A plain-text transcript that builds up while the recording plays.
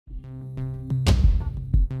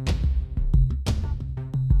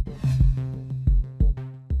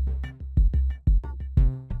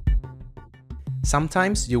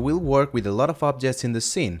Sometimes you will work with a lot of objects in the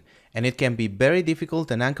scene, and it can be very difficult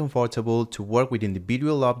and uncomfortable to work with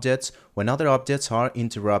individual objects when other objects are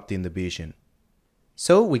interrupting the vision.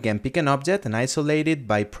 So we can pick an object and isolate it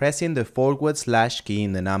by pressing the / key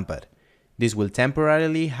in the numpad. This will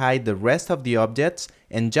temporarily hide the rest of the objects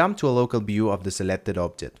and jump to a local view of the selected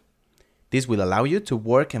object. This will allow you to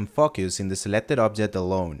work and focus in the selected object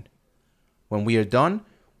alone. When we are done,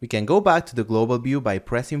 we can go back to the global view by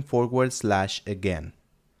pressing / again.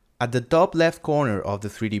 At the top left corner of the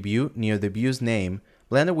 3D view, near the view's name,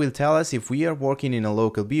 Blender will tell us if we are working in a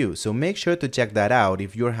local view, so make sure to check that out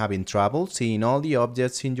if you're having trouble seeing all the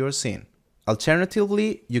objects in your scene.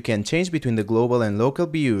 Alternatively, you can change between the global and local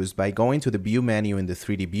views by going to the View menu in the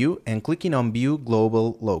 3D view and clicking on View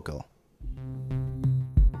Global Local.